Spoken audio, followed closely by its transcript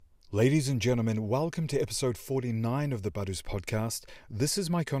Ladies and gentlemen, welcome to episode 49 of the Butters podcast. This is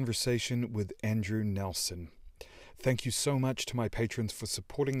my conversation with Andrew Nelson. Thank you so much to my patrons for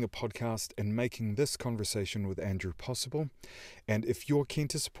supporting the podcast and making this conversation with Andrew possible. And if you're keen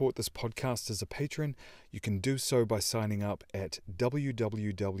to support this podcast as a patron, you can do so by signing up at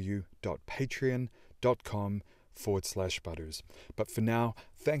www.patreon.com/Butters. But for now,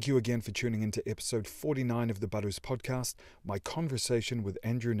 thank you again for tuning into episode 49 of the Butters podcast, my conversation with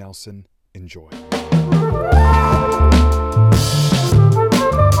Andrew Nelson. Enjoy.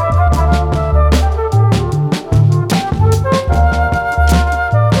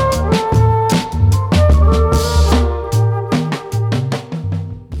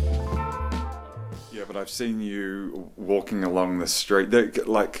 Yeah, but I've seen you walking along the street.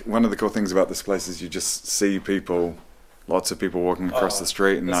 Like, one of the cool things about this place is you just see people, lots of people walking across the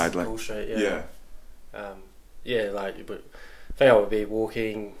street, and I'd like, cool street, yeah. But I think I would be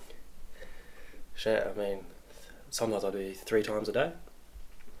walking. Shit, I mean, sometimes I'd be 3 times a day.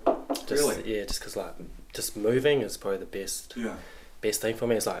 Really? Yeah, just because just moving is probably the best thing for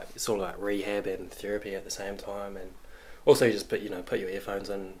me. It's like sort of like rehab and therapy at the same time, and also you just put your earphones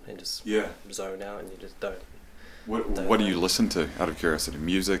in and just zone out, and you just don't. What do you listen to, out of curiosity?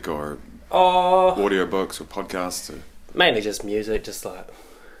 Music or Oh, audiobooks or podcasts? Or? mainly just music, just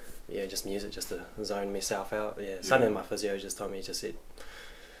music, just to zone myself out. Something my physio just told me, just said,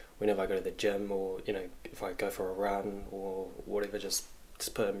 whenever I go to the gym or if I go for a run or whatever, just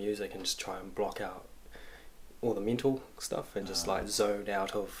put in music and just try and block out all the mental stuff and just zone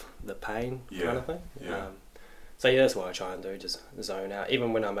out of the pain kind of thing. That's what I try and do, just zone out.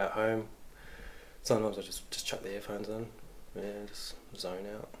 Even when I'm at home, sometimes I just chuck the earphones in, just zone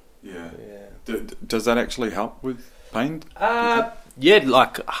out. Does that actually help with pain?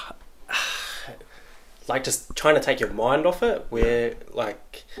 Like just trying to take your mind off it, or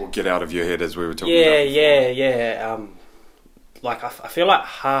get out of your head, as we were talking about. I feel like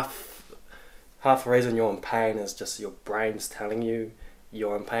half the reason you're in pain is just your brain's telling you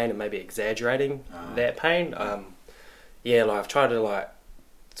you're in pain and maybe exaggerating that pain. I've tried to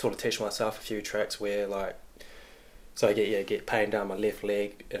sort of teach myself a few tricks where so I get pain down my left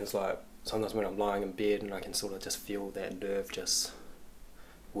leg, and it's like sometimes when I'm lying in bed and I can sort of just feel that nerve just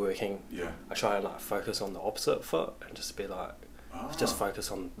working. I try to focus on the opposite foot and just be just focus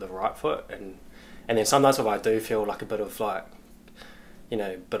on the right foot, and then sometimes if I do feel a bit of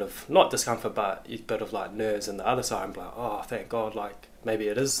bit of not discomfort but a bit of nerves in the other side, I'm like, oh thank God, maybe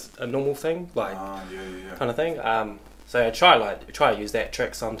it is a normal thing, kind of thing. So I try to use that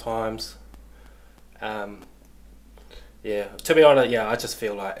trick sometimes. To be honest, I just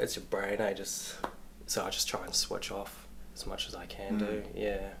feel like it's your brain, so I just try and switch off as much as I can do.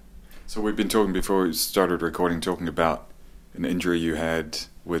 So we've been talking before we started recording, talking about an injury you had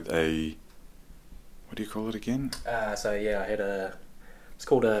with a, what do you call it again? I had it's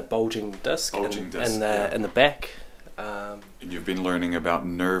called a bulging disc in the back. And you've been learning about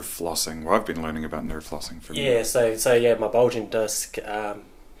nerve flossing. Well, I've been learning about nerve flossing for my bulging disc,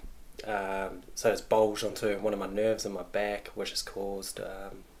 so it's bulged onto one of my nerves in my back, which has caused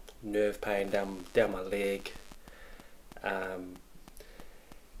nerve pain down my leg, and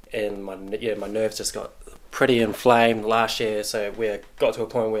my nerves just got pretty inflamed last year. So we got to a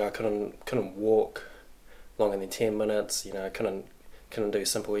point where I couldn't walk longer than 10 minutes. I couldn't do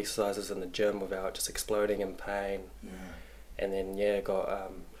simple exercises in the gym without just exploding in pain. And then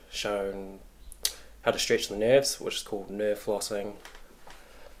got shown how to stretch the nerves, which is called nerve flossing.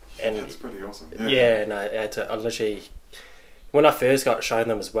 And that's pretty awesome. And I literally, when I first got shown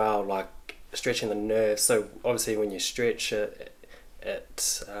them as well, stretching the nerves. So obviously when you stretch it,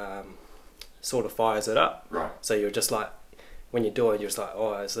 sort of fires it up. Right. So you're just when you do it, you're just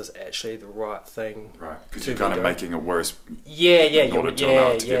oh, is this actually the right thing? Right. Because you're kind of making it worse. You're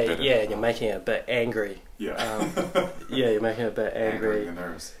making it a bit angry. You're making it a bit angry. The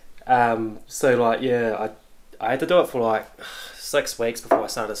nerves. I had to do it for 6 weeks before I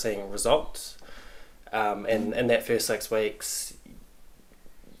started seeing results. And in that first 6 weeks,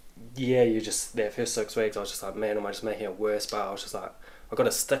 that first 6 weeks, I was just man, am I just making it worse? But I was just I've got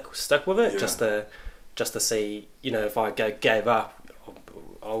to stick with it, just to see, if I gave up,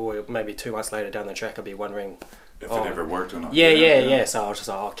 or maybe 2 months later down the track, I'd be wondering if it ever worked or not. So I was just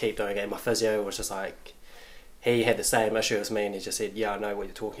I'll keep doing it. My physio was just he had the same issue as me, and he just said, I know what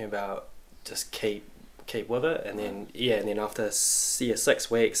you're talking about, just keep with it. And then after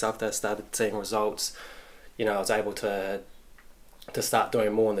 6 weeks after I started seeing results, I was able to start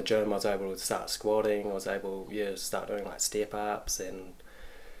doing more in the gym. I was able to start squatting. I was able to start doing step ups and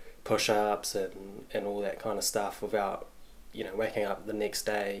push ups and all that kind of stuff without waking up the next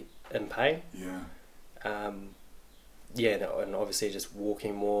day in pain. Yeah. And obviously just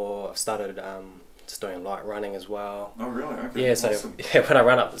walking more. I've started just doing light running as well. Oh, really? Okay. Yeah, so awesome. when I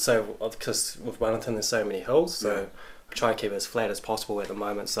run up, so because with Wellington there's so many hills, so I try and keep it as flat as possible at the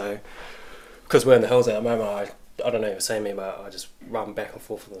moment. So because we're in the hills at the moment, I don't know if you've seen me, but I just run back and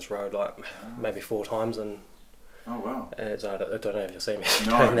forth on this road like maybe 4 times, and oh wow. So I don't know if you've seen me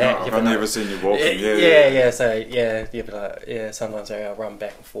No, doing that. I've never seen you walking. So you'd be like, sometimes I'll run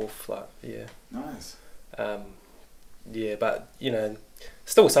back and forth, like, Nice. But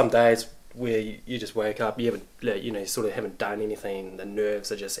still some days where you just wake up, you sort of haven't done anything, the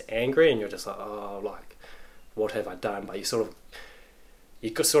nerves are just angry, and you're just like, oh, like, what have I done? But you sort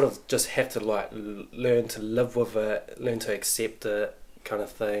of just have to like learn to live with it, learn to accept it, kind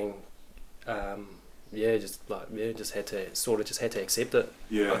of thing. Just had to accept it,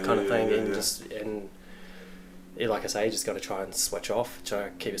 kind of thing, and like I say, you just got to try and switch off, try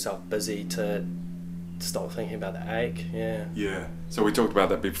to keep yourself busy to stop thinking about the ache. Yeah. So we talked about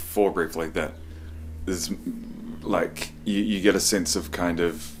that before briefly. That is like you get a sense of kind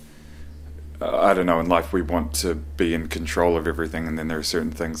of I don't know. In life, we want to be in control of everything, and then there are certain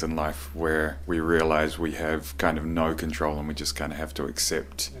things in life where we realize we have kind of no control, and we just kind of have to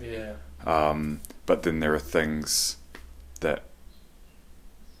accept. But then there are things that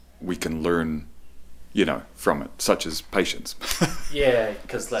we can learn, from it, such as patience.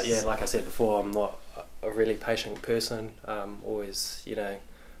 Because like I said before, I'm not a really patient person. Always,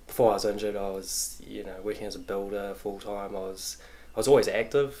 before I was injured, I was, working as a builder full time. I was always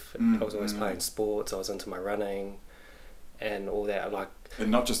active. I was always playing sports. I was into my running and all that. And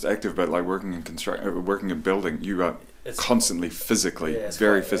not just active, but like working in building. You are constantly physically,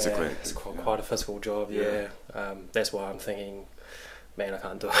 very physically. It's quite a physical job. That's why I'm thinking, man, I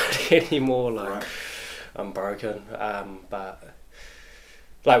can't do it anymore. Like, I'm broken. But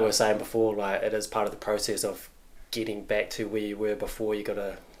like we were saying before, like, it is part of the process of getting back to where you were before. You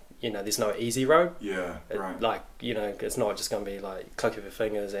gotta, there's no easy road. It's not just gonna be like click of your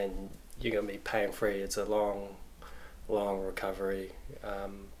fingers and you're gonna be pain free. It's a long recovery.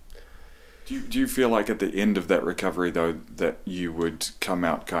 Do you feel like at the end of that recovery though that you would come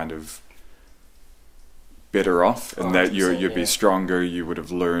out kind of better off, and that you'd be stronger? You would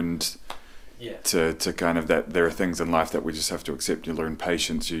have learned to kind of that there are things in life that we just have to accept. You learn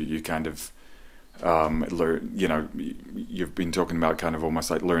patience. You kind of learn. You've been talking about kind of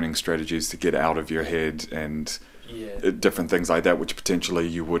almost like learning strategies to get out of your head and different things like that, which potentially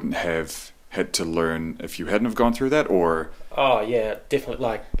you wouldn't have had to learn if you hadn't have gone through that. Or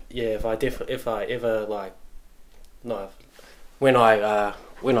definitely. If I ever like, no, when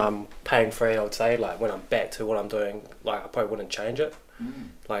I'm pain free, I would say, like, when I'm back to what I'm doing, like, I probably wouldn't change it.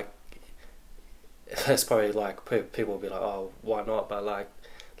 Like, that's probably like people will be like, oh, why not? But like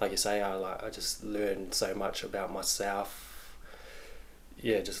you say, I just learned so much about myself.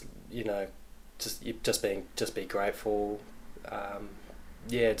 Just be grateful.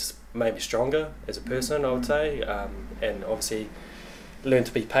 Just made me stronger as a person, I would say, and obviously learn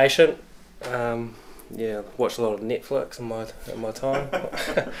to be patient. Watch a lot of Netflix in my time.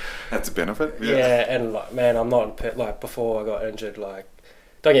 That's a benefit. And like, man, I'm not like before I got injured. Like,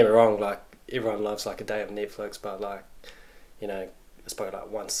 don't get me wrong, like, everyone loves like a day of Netflix, but like, it's probably like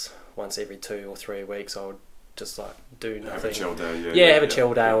once every 2 or 3 weeks I would just like do nothing. Have a chill day. Have a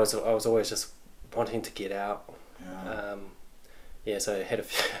chill day. I was always just wanting to get out. So I had a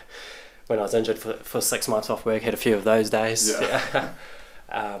few, when I was injured for 6 months off work, had a few of those days. But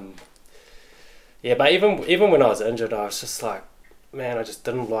even when I was injured, I was just like, man, I just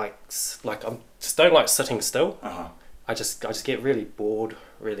didn't like I just don't like sitting still. I just get really bored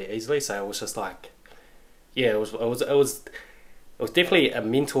really easily. So it was just like, it was definitely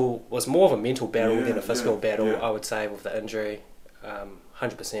more of a mental battle than a physical battle. I would say, with the injury,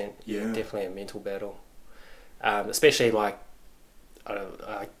 100%. Definitely a mental battle. Especially like,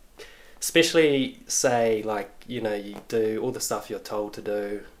 especially say like, you do all the stuff you're told to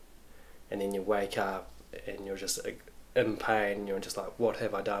do, and then you wake up and you're just in pain. You're just like, what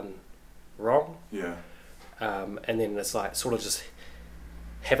have I done wrong? And then it's like sort of just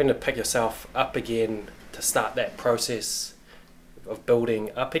having to pick yourself up again to start that process of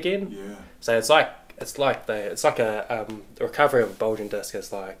building up again. So it's like a recovery of a bulging disc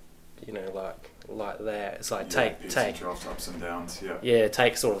is like, like that. It's like take ups and downs.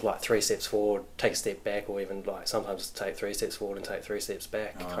 Take sort of like 3 steps forward, take a step back, or even like sometimes take 3 steps forward and take 3 steps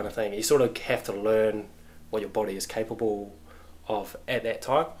back, kind of thing. You sort of have to learn what your body is capable of at that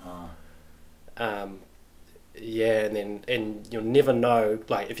time. And you'll never know,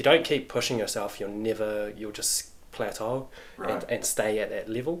 like, if you don't keep pushing yourself, you'll just plateau Right. and stay at that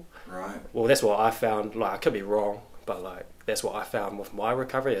level. Right. Well, that's what I found. Like, I could be wrong, but like that's what I found with my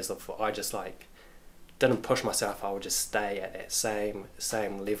recovery is if I just like didn't push myself, I would just stay at that same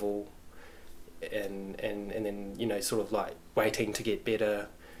level, and then, you know, sort of like waiting to get better,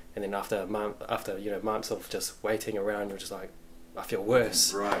 and then after months of just waiting around, you're just like, I feel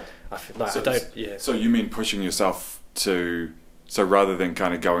worse. Right. I feel like So I don't. Yeah. So you mean pushing yourself to, so rather than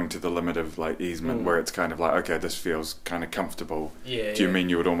kind of going to the limit of like easement where it's kind of like, okay, this feels kind of comfortable. Yeah. Do you mean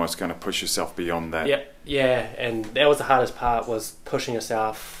you would almost kind of push yourself beyond that? Yeah, yeah, and that was the hardest part, was pushing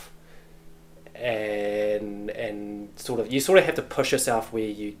yourself, and sort of you have to push yourself where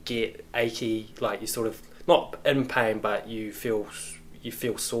you get achy, like you sort of not in pain, but you feel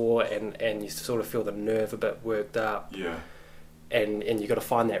sore, and you sort of feel the nerve a bit worked up, Yeah. and you got to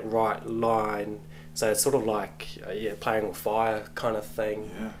find that right line. So it's sort of like playing with fire kind of thing.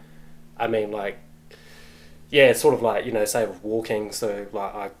 Yeah. I mean, like, yeah, it's sort of like, you know, say with walking. So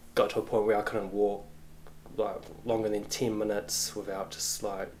like I got to a point where I couldn't walk like longer than 10 minutes without just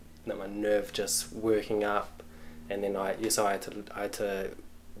like, you know, my nerve just working up, and then I had to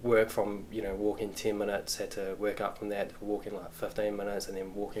work from, you know, walking 10 minutes, had to work up from that to walking like 15 minutes, and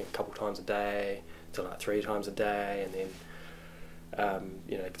then walking a couple times a day to like 3 times a day, and then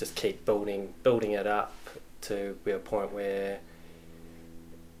you know, just keep building it up to be a point where,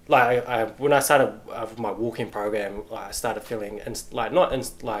 like, when I started my walking program, like, I started feeling just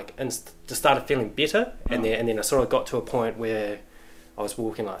started feeling better, and then I sort of got to a point where I was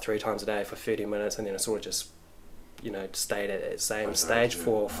walking like 3 times a day for 30 minutes, and then I sort of just, you know, stayed at that same stage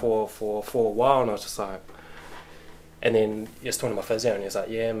for a while, and I was just like, and then just talking to my physio, and he was like,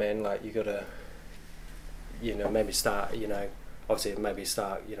 yeah, man, like, you gotta, you know, maybe start, you know,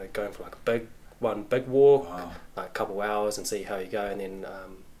 you know, going for like a big walk, like a couple of hours, and see how you go, and then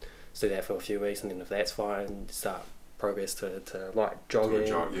do that for a few weeks, and then if that's fine, start progress to like jogging,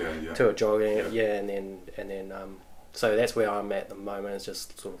 to a jogging, and then so that's where I'm at the moment, is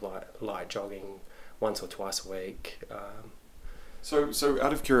just sort of like light jogging once or twice a week. So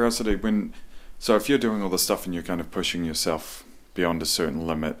out of curiosity, if you're doing all this stuff and you're kind of pushing yourself beyond a certain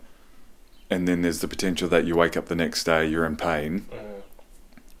limit, and then there's the potential that you wake up the next day, you're in pain,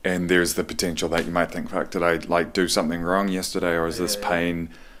 and there's the potential that you might think, fuck, did I like do something wrong yesterday, or is this pain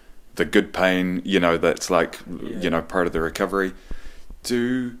the good pain, you know, that's like, you know, part of the recovery?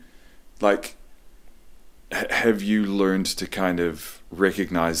 Have you learned to kind of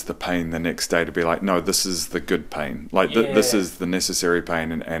recognize the pain the next day to be like, no, this is the good pain, like this is the necessary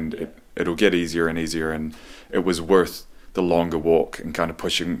pain, and it'll get easier and easier, and it was worth the longer walk and kind of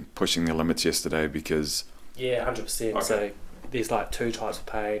pushing the limits yesterday because... 100%. Okay. So there's like 2 types of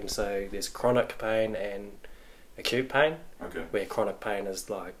pain. So there's chronic pain and acute pain. Okay. Where chronic pain is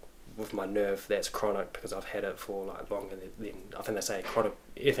like, with my nerve, that's chronic because I've had it for like longer than I think they say chronic,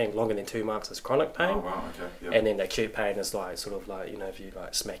 anything longer than 2 months is chronic pain. Oh wow, okay. Yep. And then acute pain is like sort of like, you know, if you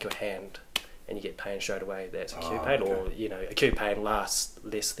like smack your hand and you get pain straight away, that's acute pain. Okay. Or, you know, acute pain lasts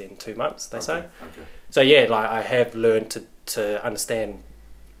less than 2 months, they say. Okay. So yeah, like I have learned to understand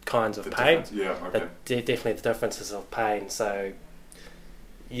kinds of pain. Definitely the differences of pain. So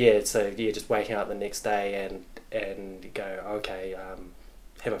just waking up the next day and you go, okay,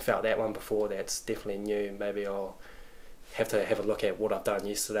 haven't felt that one before, that's definitely new, maybe I'll have to have a look at what I've done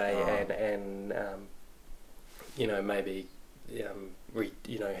yesterday and you know, maybe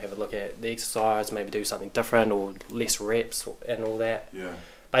have a look at the exercise, maybe do something different or less reps and all that.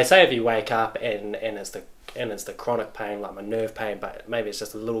 But I say if you wake up and it's the chronic pain, like my nerve pain, but maybe it's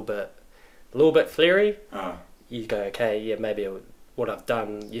just a little bit flary, you go, okay, maybe what I've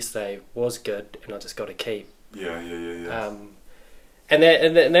done yesterday was good, and I just got to keep. And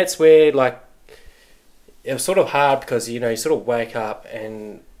that's where, like, it was sort of hard because, you know, you sort of wake up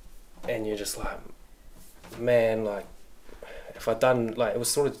and you're just like, man, like, if I'd done, like, it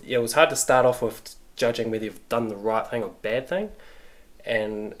was hard to start off with judging whether you've done the right thing or bad thing,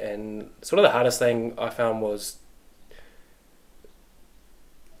 and sort of the hardest thing I found was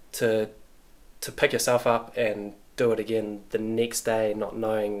to pick yourself up and do it again the next day, not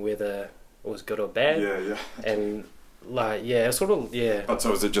knowing whether it was good or bad. And like, it's sort of, But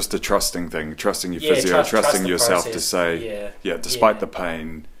so is it just a trusting thing, trusting your physio, trusting yourself to say, despite the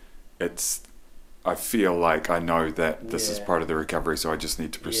pain, I feel like I know that this is part of the recovery, so I just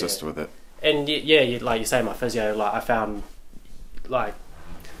need to persist with it. And like you say, my physio, like I found, like,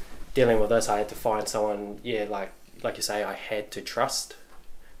 dealing with this, I had to find someone, like you say, I had to trust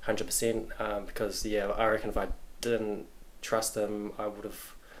 100%, because I reckon if I didn't trust them, I would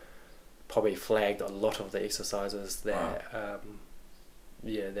have probably flagged a lot of the exercises that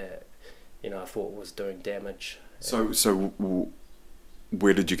that, you know, I thought was doing damage,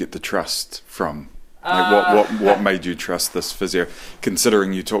 Where did you get the trust from? Like what made you trust this physio?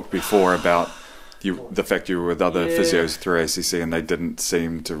 Considering you talked before about the fact you were with other physios through ACC and they didn't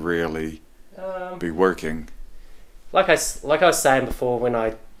seem to really be working. Like I was saying before,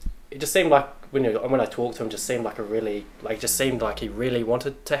 it just seemed like when I talked to him, just seemed like just seemed like he really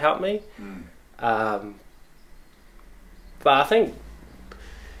wanted to help me. But I think,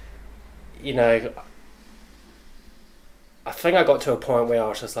 I think I got to a point where I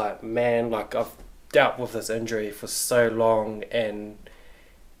was just like, man, like I've dealt with this injury for so long, and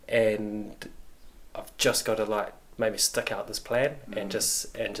I've just got to like maybe stick out this plan and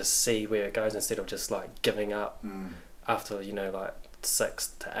just see where it goes instead of just like giving up after like 6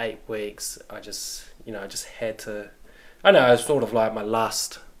 to 8 weeks. I just had to. I know it was sort of like my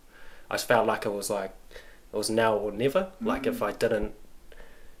last. I felt like it was now or never. Like if I didn't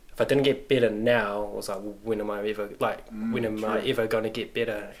get better now, it was like, well, when am I ever going to get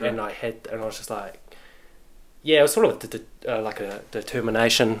better? Sure. And I was just like, yeah, it was sort of like a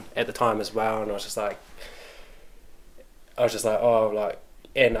determination at the time as well. And I was just like,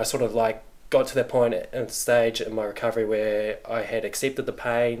 and I sort of like got to that point and stage in my recovery where I had accepted the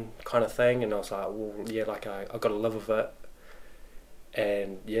pain kind of thing, and I was like, well, yeah, like I got to live with it,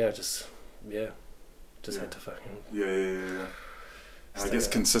 and had to fucking I guess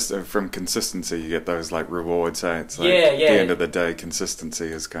from consistency you get those like rewards. It's like at the end of the day, consistency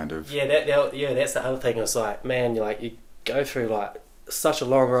is kind of that's the other thing. It's like, man, you go through like such a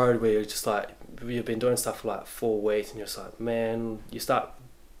long road where you're just like, you've been doing stuff for like 4 weeks, and you're just like, man, you start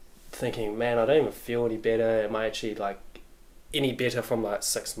thinking, man, I don't even feel any better. Am I actually like any better from like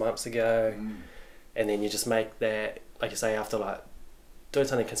 6 months ago? And then you just make that, like you say, after like doing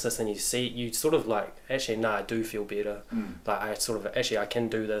something consistent, you sort of like, actually, no, I do feel better. Like I can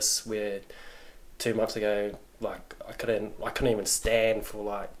do this, where 2 months ago, like I couldn't even stand for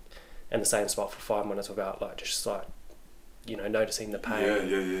like in the same spot for 5 minutes without like just like noticing the pain.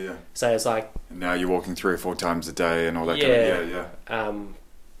 Yeah. So it's like, and now you're walking 3 or 4 times a day and all that kind of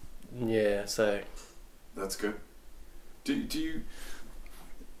so that's good. Do you?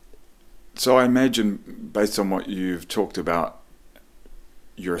 So I imagine, based on what you've talked about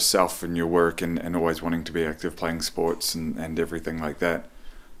yourself and your work and always wanting to be active, playing sports and everything like that,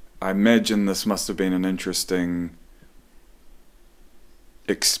 I imagine this must have been an interesting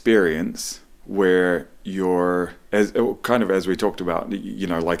experience where you're, as we talked about,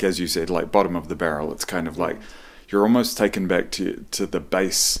 like as you said, like bottom of the barrel. It's kind of like you're almost taken back to the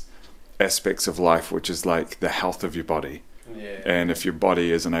base aspects of life, which is like the health of your body. And if your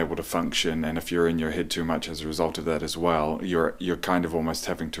body isn't able to function, and if you're in your head too much as a result of that as well, you're kind of almost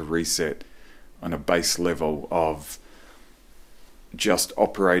having to reset on a base level of just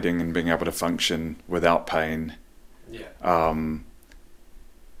operating and being able to function without pain. And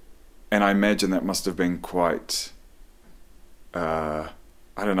I imagine that must have been quite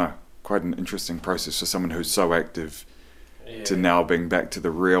quite an interesting process for someone who's so active to now being back to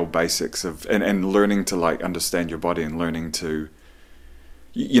the real basics of and learning to like understand your body and learning to,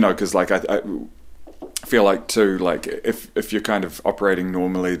 because like I feel like too, like if you're kind of operating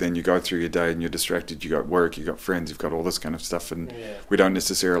normally, then you go through your day and you're distracted, you got work, you got friends, you've got all this kind of stuff, and we don't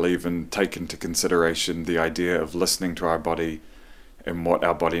necessarily even take into consideration the idea of listening to our body and what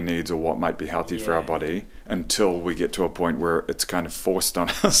our body needs or what might be healthy for our body until we get to a point where it's kind of forced on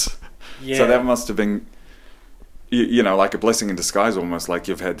us. So that must have been, like a blessing in disguise, almost, like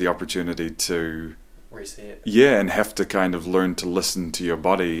you've had the opportunity to reset. And have to kind of learn to listen to your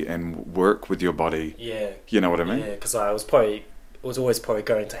body and work with your body. You know what I mean? Because it was always probably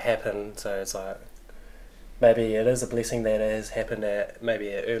going to happen. So it's like, maybe it is a blessing that it has happened at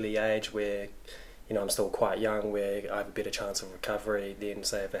maybe an early age where, I'm still quite young, where I have a better chance of recovery than,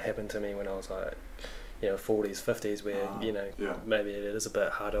 say, if it happened to me when I was like, 40s, 50s, where, maybe it is a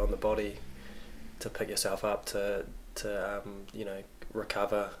bit harder on the body to pick yourself up to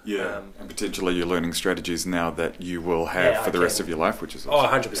recover. And potentially you're learning strategies now that you will have for the rest of your life, which is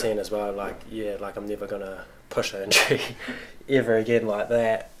awesome. 100% as well. Like, like I'm never going to push an injury ever again like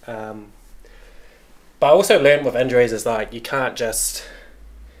that. But I also learned with injuries is like, you can't just,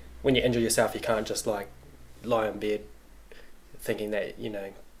 when you injure yourself, you can't just like lie in bed thinking that,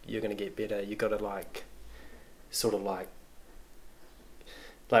 you're going to get better. You got to like, sort of like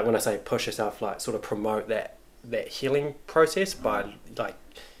when I say push yourself, like sort of promote that healing process by like,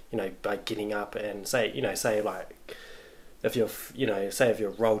 by getting up and say like, if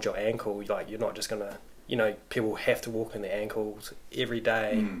you've rolled your ankle, like you're not just gonna, people have to walk in their ankles every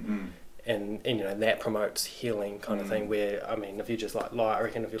day, and you know that promotes healing kind of thing. Where I mean, if you just like lie, I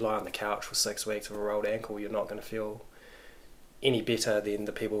reckon if you lie on the couch for 6 weeks with a rolled ankle, you're not going to feel any better than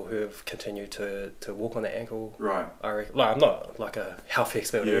the people who have continued to walk on that ankle. Right. I reckon, like, I'm not like a health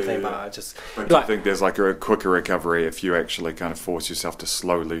expert or anything, but I just. But do you think there's like a quicker recovery if you actually kind of force yourself to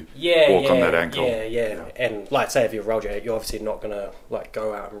slowly walk on that ankle? Yeah. And like, say if you're rolled, you're obviously not gonna like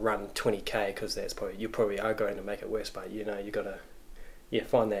go out and run 20k because that's you probably are going to make it worse. But you know, you gotta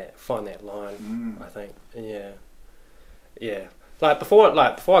find that line. I think. Yeah. Like before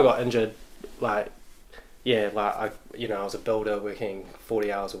I got injured, like. Yeah, like I was a builder working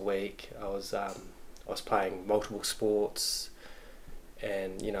 40 hours a week. I was playing multiple sports,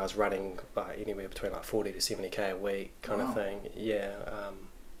 and you know I was running like anywhere between like 40 to 70k a week kind of thing. Yeah,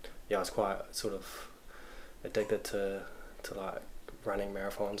 I was quite sort of addicted to like running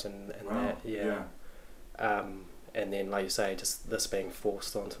marathons and that. Yeah. And then like you say, just this being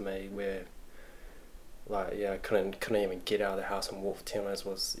forced onto me, where like I couldn't even get out of the house and walk for 10 minutes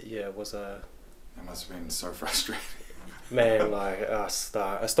was a. It must have been so frustrating. Man, like I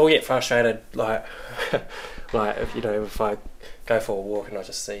still get frustrated. Like, like if I go for a walk and I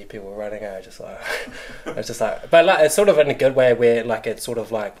just see people running, it's just like, but like it's sort of in a good way where like it sort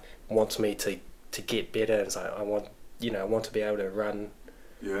of like wants me to get better. And it's like I want to be able to run.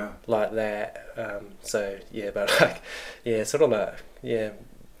 Yeah. Like that. So yeah, but like sort of like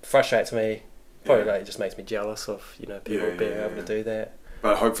frustrates me. Probably like it just makes me jealous of people being able to do that.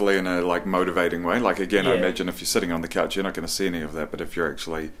 But hopefully in a like motivating way. Like again, I imagine if you're sitting on the couch, you're not going to see any of that. But if you're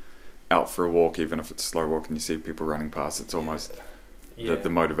actually out for a walk, even if it's a slow walk, and you see people running past, it's almost the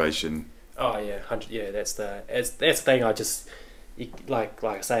motivation. Oh yeah, 100. Yeah, that's the thing. Like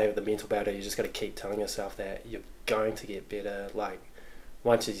I say, with the mental battle, you just got to keep telling yourself that you're going to get better. Like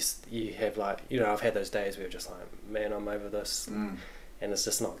once you have like I've had those days where you're just like, man, I'm over this, and it's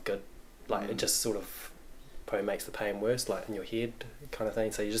just not good. Like it just sort of probably makes the pain worse, like in your head kind of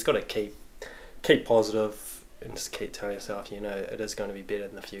thing. So you just got to keep positive and just keep telling yourself, it is going to be better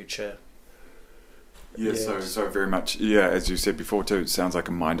in the future. So very much, as you said before too, it sounds like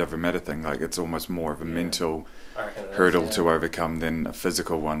a mind over matter thing. Like it's almost more of a mental hurdle to overcome than a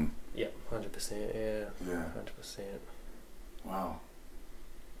physical one. Yeah, 100%. Yeah, 100%. Wow.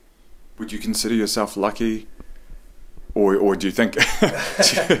 Would you consider yourself lucky? Or do you think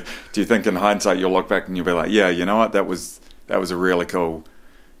do you think in hindsight you'll look back and you'll be like, yeah, you know what, that was a really cool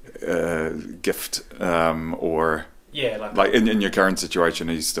gift, or like in your current situation,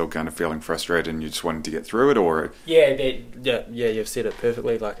 are you still kind of feeling frustrated and you just wanted to get through it, or you've said it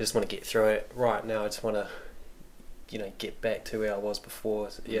perfectly. Like I just want to get through it right now. I just want to get back to where I was before.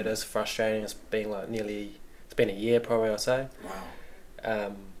 It is frustrating. It's been like it's been a year probably, I'd say.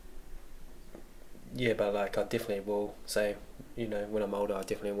 Wow. Yeah, but like I definitely will say, when I'm older, I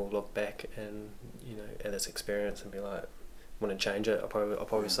definitely will look back and at this experience and be like, want to change it. I'll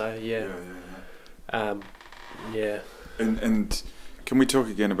probably say, And can we talk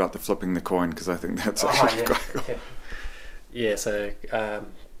again about the flipping the coin, because I think that's actually quite cool. So I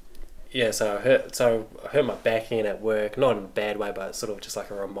hurt my back end at work, not in a bad way, but sort of just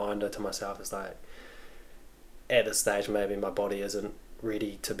like a reminder to myself. It's like at this stage maybe my body isn't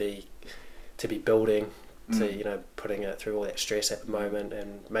ready to be building, to putting it through all that stress at the moment,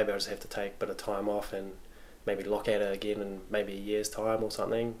 and maybe I just have to take a bit of time off and maybe look at it again in maybe a year's time or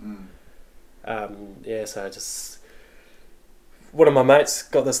something. So I just, one of my mates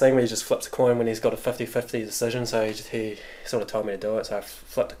got this thing where he just flips a coin when he's got a 50-50 decision, so he sort of told me to do it. So I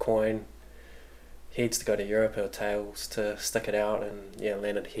flipped a coin, heads to go to Europe or tails to stick it out, and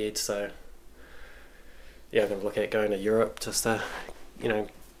landed heads. So I'm going to look at going to Europe just to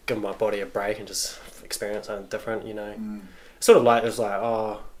give my body a break and just experience something different. Sort of like, it was like,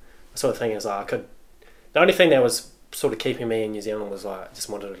 sort of thing is like the only thing that was sort of keeping me in New Zealand was like I just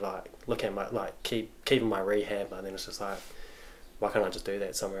wanted to like look at my keeping my rehab, but then it's just like, why can't I just do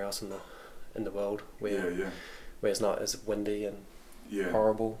that somewhere else in the world where it's not as windy and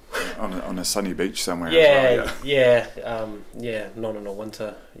horrible on a sunny beach somewhere? Not in a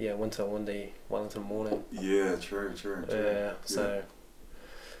winter windy Wellington morning. True.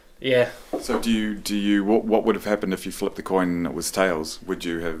 So do you what would have happened if you flipped the coin and it was tails? Would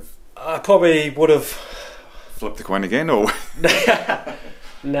you have? I probably would have flipped the coin again, or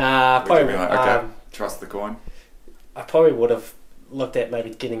nah. Probably. Like, okay, trust the coin. I probably would have looked at maybe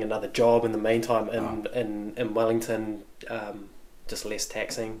getting another job in the meantime in Wellington, just less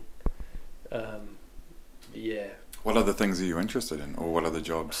taxing. What other things are you interested in, or what other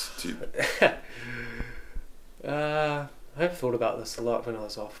jobs do you? I have thought about this a lot when I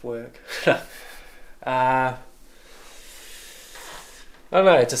was off work. I don't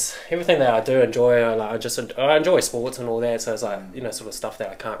know, just everything that I do enjoy. I enjoy sports and all that. So it's like sort of stuff that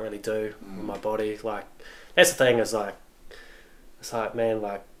I can't really do with my body. Like that's the thing is like it's like man,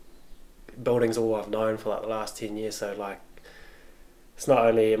 like building's all I've known for like the last 10 years. So like it's not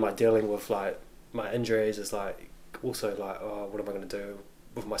only am I dealing with like my injuries, it's like also like what am I going to do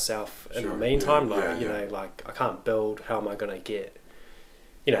with myself in the meantime? Like I can't build. How am I going to get?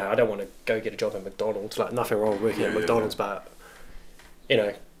 I don't want to go get a job at McDonald's. Like nothing wrong with working at McDonald's, but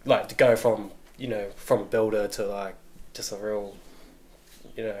like to go from a builder to like just a real,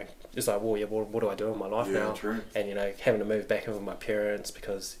 just like what do I do in my life now? True. And having to move back in with my parents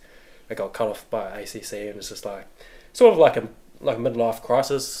because I got cut off by ACC, and it's just like sort of like a midlife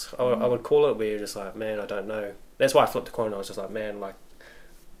crisis. I would call it, where you're just like, man, I don't know. That's why I flipped the coin. I was just like, man, like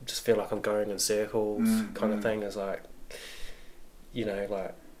just feel like I'm going in circles, kind of thing. Is like,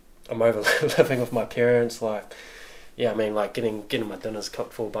 like I'm over living with my parents, like. Yeah, I mean, like getting my dinners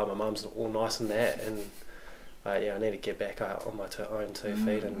cooked for by my mum's all nice and that, and I need to get back out on my own 2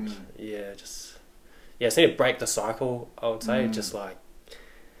 feet, and just need to break the cycle. I would say, just like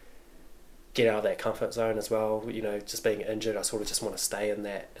get out of that comfort zone as well. Just being injured, I sort of just want to stay in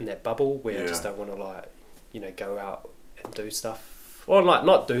that bubble where I just don't want to like go out and do stuff, or like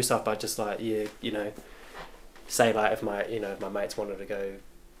not do stuff, but just like say like if my mates wanted to go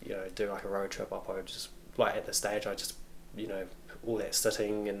do like a road trip, I would just. Like at the stage, I just, all that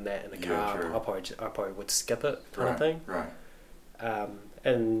sitting and that in the car, I probably would skip it kind of thing. Right.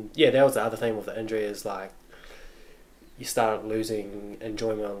 And that was the other thing with the injury is like, you started losing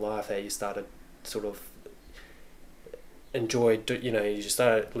enjoyment in life. That you started sort of you just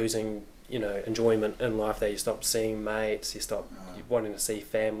started losing, enjoyment in life. That you stopped seeing mates, you stopped wanting to see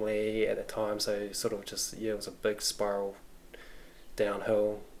family at the time. So sort of just it was a big spiral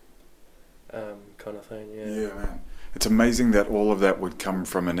downhill. Kind of thing, Yeah, man. It's amazing that all of that would come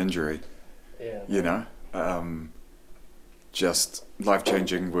from an injury. Yeah. Just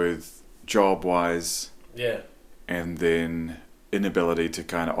life-changing with job-wise. Yeah. And then inability to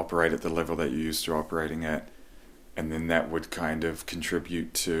kind of operate at the level that you're used to operating at. And then that would kind of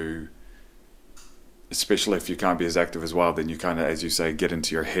contribute to, especially if you can't be as active as well, then you kind of, as you say, get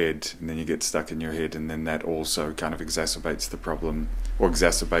into your head, and then you get stuck in your head, and then that also kind of exacerbates the problem, or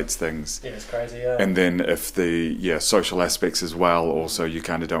exacerbates things. Yeah, it's crazy, yeah. And then if the social aspects as well, also you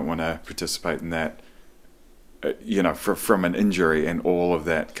kind of don't want to participate in that, from an injury, and all of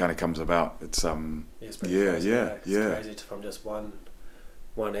that kind of comes about. It's It's crazy from just one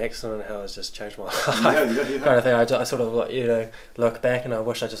accident, how it's just changed my life. Kind of thing. I sort of look back and I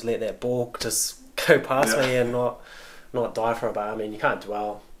wish I just let that ball just go past me and not die for it. But I mean, you can't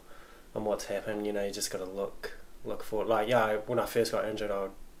dwell on what's happened. You just got to look forward. Like when I first got injured, I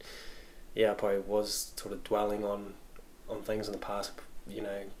probably was sort of dwelling on things in the past.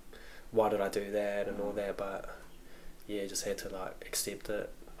 Why did I do that and all that? But just had to like accept it.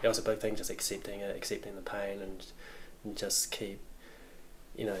 That was a big thing, just accepting it, accepting the pain, and just keep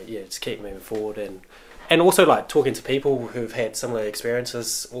just keep moving forward, and also like talking to people who've had similar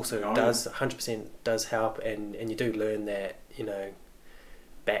experiences also 100% does help, and you do learn that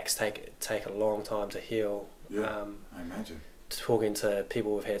backs take a long time to heal. I imagine. Talking to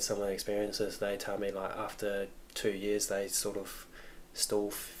people who've had similar experiences, they tell me like after 2 years they sort of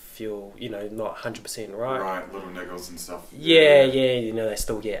still feel not 100% right, little niggles and stuff. They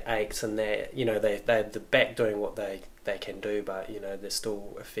still get aches, and they the back doing what they can do, but they're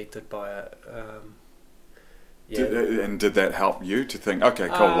still affected by it. Did that help you to think, okay,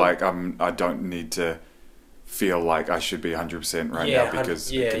 cool, like I don't need to feel like I should be 100% right now,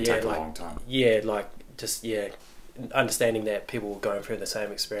 because it can take a long time. Understanding that people are going through the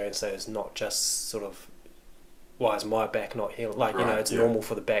same experience, so it's not just sort of, why is my back not healed? Like, it's normal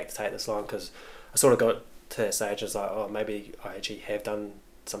for the back to take this long, because I sort of got to that stage, it's like, maybe I actually have done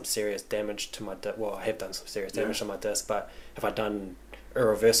some serious damage to my disc. Well, I have done some serious damage to my disc, but have I done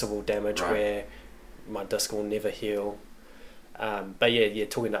irreversible damage where my disc will never heal? But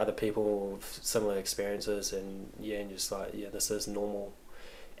talking to other people with similar experiences, and just like, this is normal.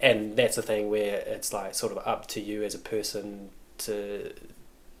 And that's the thing where it's like sort of up to you as a person to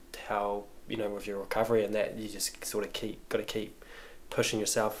how, with your recovery, and that you just sort of got to keep pushing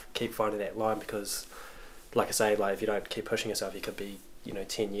yourself, keep finding that line, because like I say, like if you don't keep pushing yourself, you could be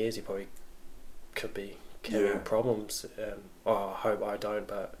 10 years you probably could be having problems. I hope I don't,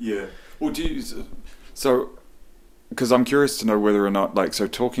 but well, because I'm curious to know whether or not, like, so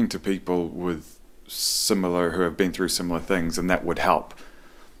talking to people with who have been through similar things, and that would help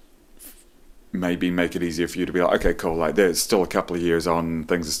maybe make it easier for you to be like, okay, cool, like there's still a couple of years on,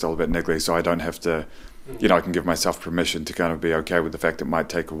 things are still a bit niggly, so I don't have to you know, I can give myself permission to kind of be okay with the fact it might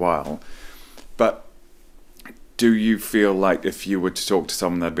take a while. But do you feel like if you were to talk to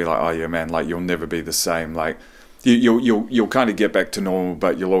someone, they'd be like, oh yeah, man, like you'll never be the same. Like you'll kind of get back to normal,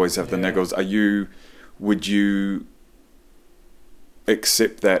 but you'll always have the niggles. Would you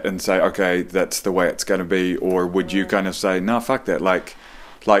accept that and say, okay, that's the way it's going to be? Or would you kind of say, no, fuck that. Like,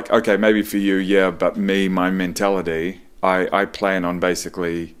 okay, maybe for you, yeah, but my mentality, I plan on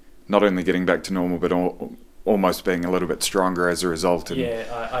basically not only getting back to normal, but almost being a little bit stronger as a result. And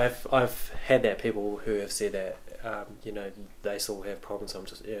I've had that, people who have said that, you know, they still have problems. I'm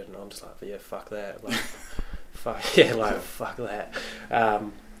just like, yeah, fuck that. Like, fuck that.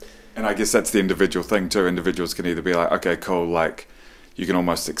 And I guess that's the individual thing too. Individuals can either be like, okay, cool, like you can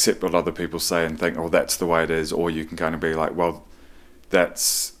almost accept what other people say and think, oh, that's the way it is, or you can kind of be like, well,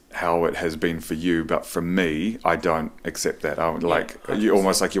 that's how it has been for you, but for me, I don't accept that. I would you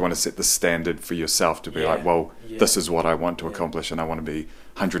almost like you want to set the standard for yourself to be like, well, this is what I want to accomplish, and I want to be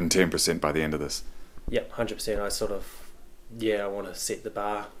 110% by the end of this. Yep, 100%. I sort of, I want to set the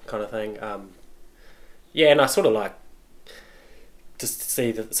bar kind of thing. And I sort of like just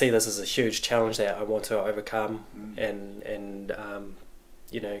see this as a huge challenge that I want to overcome, and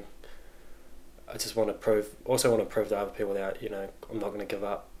you know, I just want to prove to other people that, you know, I'm not going to give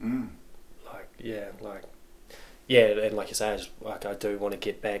up. And like you say, I do want to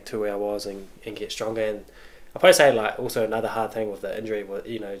get back to where I was and get stronger. And I'll probably say, like, also another hard thing with the injury was,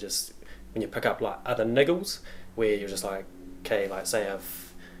 you know, just when you pick up like other niggles where you're just like, okay, like say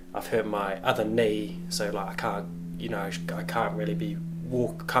I've hurt my other knee, so like I can't really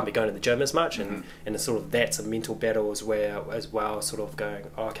can't be going to the gym as much, and it's sort of, that's a mental battle as well, sort of going,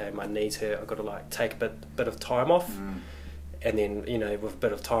 oh, okay, my knee's hurt, I've got to like take a bit of time off. And then, you know, with a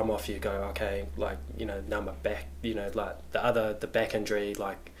bit of time off, you go, okay, like, you know, now my back, you know, like the back injury,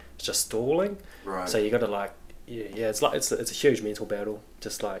 like, it's just stalling. Right. So you got to like, it's like, it's a huge mental battle,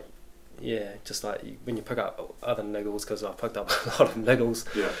 just like when you pick up other niggles, because I've picked up a lot of niggles.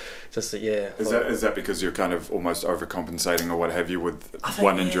 Yeah. Just Is that because you're kind of almost overcompensating or what have you with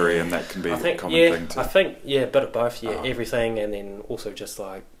one injury, and that can be a common thing too? I think a bit of both. Everything, and then also just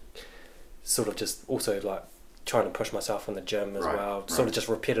like sort of just also like trying to push myself in the gym as well. Sort of just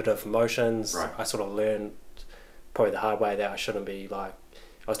repetitive motions. Right. I sort of learned probably the hard way that I shouldn't be like.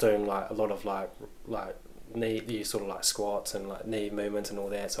 I was doing like a lot of like knee, sort of like squats and like knee movements and all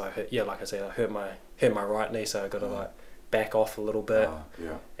that. So I hurt, like I said, I hurt my right knee, so I got to like back off a little bit,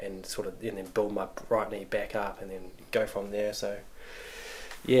 and sort of, and then build my right knee back up, and then go from there. So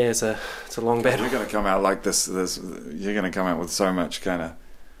it's a long battle. You're going to come out like this. You're going to come out with so much kind of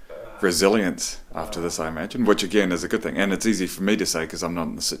resilience after this, I imagine, which again is a good thing. And it's easy for me to say because I'm not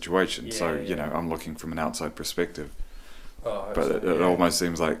in the situation, so you know, I'm looking from an outside perspective. But it almost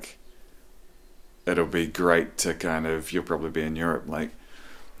seems like it'll be great to kind of, you'll probably be in Europe, like,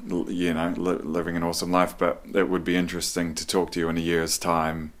 you know, living an awesome life, but it would be interesting to talk to you in a year's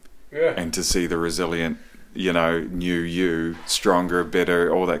time and to see the resilient, you know, new you, stronger,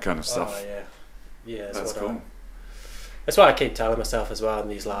 better, all that kind of stuff. That's cool. That's what I keep telling myself as well in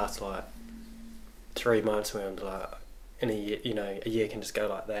these last like 3 months, where I'm like, in a year, you know, a year can just go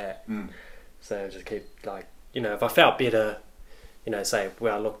like that. So just keep like, you know, if I felt better, you know, say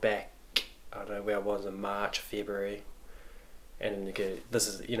where I look back, I don't know where I was in March, February, and you go, this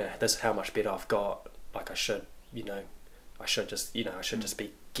is how much better I've got. Like I should just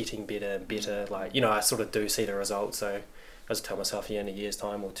be getting better and better. Like, you know, I sort of do see the results. So I just tell myself, in a year's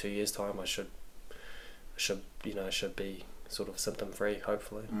time or 2 years' time, I should be sort of symptom free,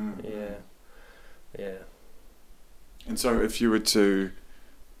 hopefully. And so if you were to,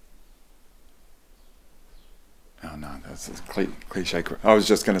 oh no, that's a cliche. I was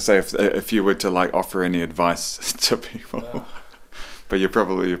just going to say, if you were to like offer any advice to people, but you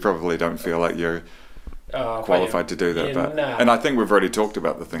probably don't feel like you're qualified to do that. And I think we've already talked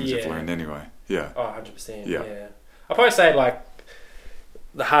about the things you've learned anyway. Yeah. Oh, 100%. Yeah. I'll probably say like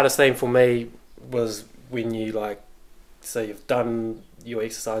the hardest thing for me was when you like, so you've done your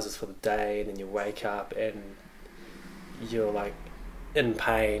exercises for the day, and then you wake up and you're like in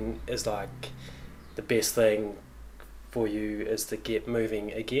pain. Is like the best thing for you is to get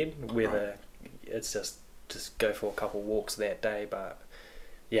moving again, whether it's just go for a couple walks that day. But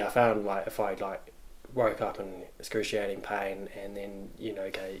I found like if I like woke up in excruciating pain, and then, you know,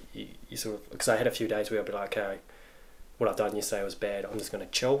 okay, you sort of, because I had a few days where I'd be like, okay, what I've done yesterday was bad, I'm just going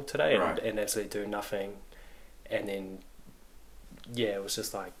to chill today and absolutely do nothing. And then it was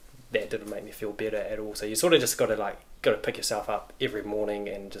just like, that didn't make me feel better at all. So you sort of just got to pick yourself up every morning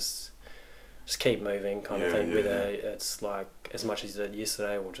and just keep moving kind of thing, whether it's like as much as you did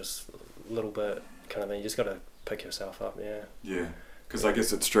yesterday or just a little bit kind of thing. You just got to pick yourself up. Yeah. Yeah. Because I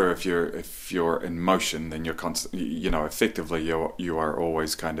guess it's true. If you're in motion, then you're constantly, effectively you are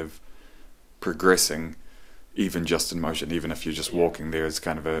always kind of progressing, even just in motion. Even if you're just walking, there is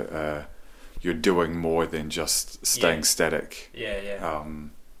kind of you're doing more than just staying static. Yeah.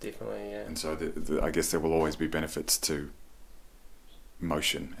 Definitely. Yeah. And so I guess there will always be benefits to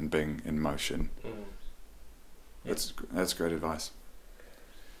motion and being in motion. That's great advice.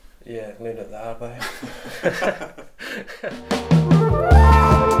 Yeah, learned it the hard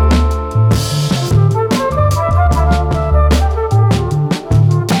way.